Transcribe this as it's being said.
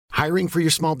Hiring for your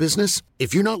small business?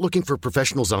 If you're not looking for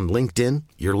professionals on LinkedIn,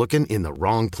 you're looking in the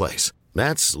wrong place.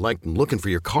 That's like looking for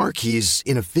your car keys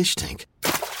in a fish tank.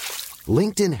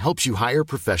 LinkedIn helps you hire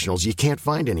professionals you can't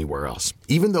find anywhere else,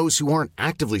 even those who aren't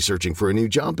actively searching for a new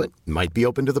job but might be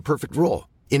open to the perfect role.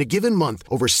 In a given month,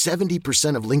 over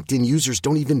 70% of LinkedIn users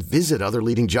don't even visit other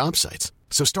leading job sites.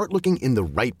 So start looking in the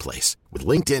right place. With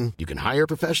LinkedIn, you can hire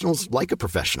professionals like a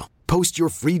professional. Post your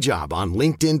free job on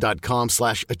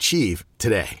linkedin.com/achieve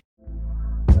today.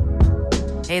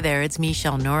 Hey there, it's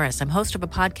Michelle Norris. I'm host of a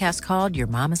podcast called Your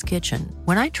Mama's Kitchen.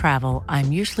 When I travel,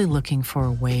 I'm usually looking for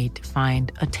a way to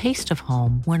find a taste of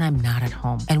home when I'm not at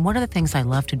home. And one of the things I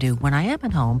love to do when I am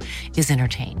at home is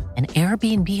entertain. And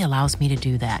Airbnb allows me to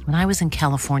do that. When I was in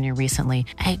California recently,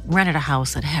 I rented a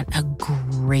house that had a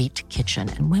great kitchen.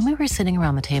 And when we were sitting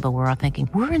around the table, we're all thinking,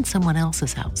 we're in someone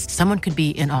else's house. Someone could be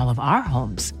in all of our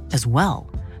homes as well.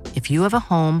 If you have a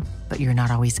home, but you're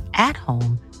not always at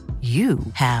home, you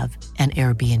have an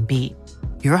Airbnb.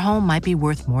 Your home might be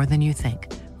worth more than you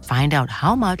think. Find out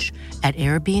how much at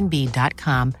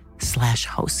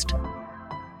airbnb.com/host.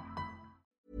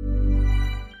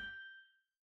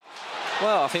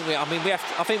 Well, I think we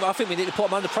need to put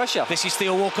them under pressure. This is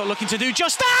Theo Walcott looking to do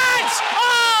just that!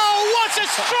 Oh, what a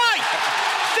strike!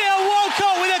 Theo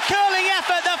Walcott with a curling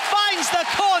effort that finds the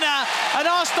corner, and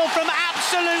Arsenal from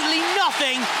absolutely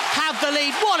nothing have the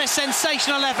lead. What a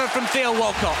sensational effort from Theo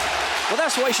Walcott. Well,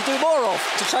 that's what he should do more of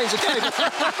to change the game.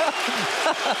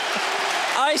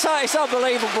 It's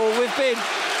unbelievable.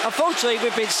 Unfortunately,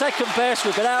 we've been second best.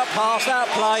 We've been outpassed,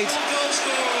 outplayed.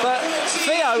 But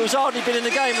Theo, who's hardly been in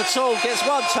the game at all, gets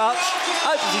one touch,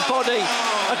 opens his body,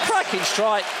 a cracking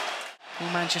strike. Will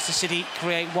Manchester City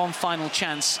create one final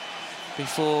chance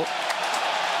before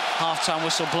half-time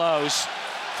whistle blows?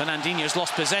 Fernandinho's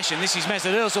lost possession. This is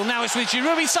Mesut Ozil. Now it's with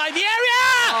Giroud inside the area.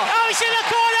 Oh, it's in the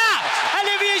corner.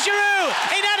 Olivier Giroud,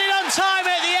 in added on time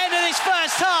at the end of this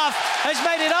first half, has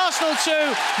made it Arsenal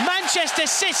 2, Manchester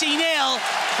City 0.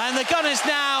 And the Gunners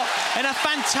now in a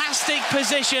fantastic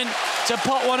position to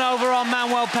put one over on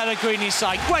Manuel Pellegrini's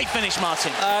side. Great finish,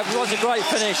 Martin. It was a great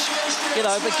finish.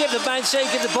 But give the Man City,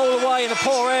 give the ball away in a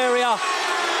poor area.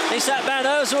 It's that man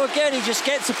Ozil again. He just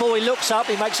gets the ball, he looks up,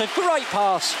 he makes a great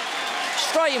pass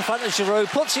straight in front of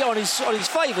Giroud, puts it on his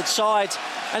favoured side,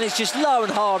 and it's just low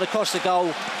and hard across the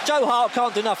goal. Joe Hart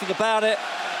can't do nothing about it.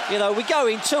 We go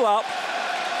in 2 up,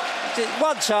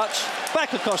 one touch,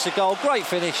 back across the goal, great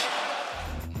finish.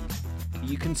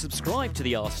 You can subscribe to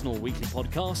the Arsenal Weekly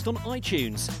Podcast on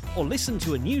iTunes, or listen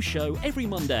to a new show every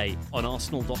Monday on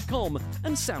arsenal.com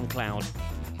and SoundCloud.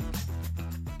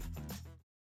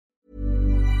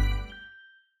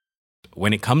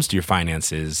 When it comes to your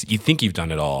finances, you think you've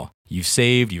done it all. You've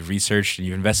saved, you've researched, and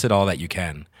you've invested all that you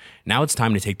can. Now it's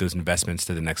time to take those investments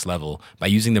to the next level by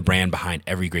using the brand behind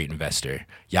every great investor,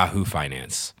 Yahoo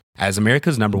Finance. As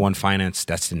America's #1 finance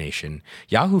destination,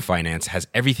 Yahoo Finance has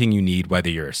everything you need, whether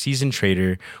you're a seasoned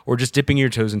trader or just dipping your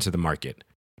toes into the market.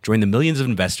 Join the millions of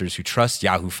investors who trust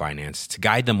Yahoo Finance to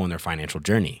guide them on their financial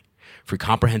journey. For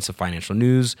comprehensive financial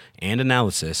news and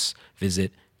analysis,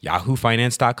 visit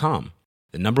yahoofinance.com.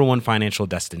 The #1 financial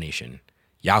destination,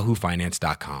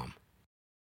 yahoofinance.com.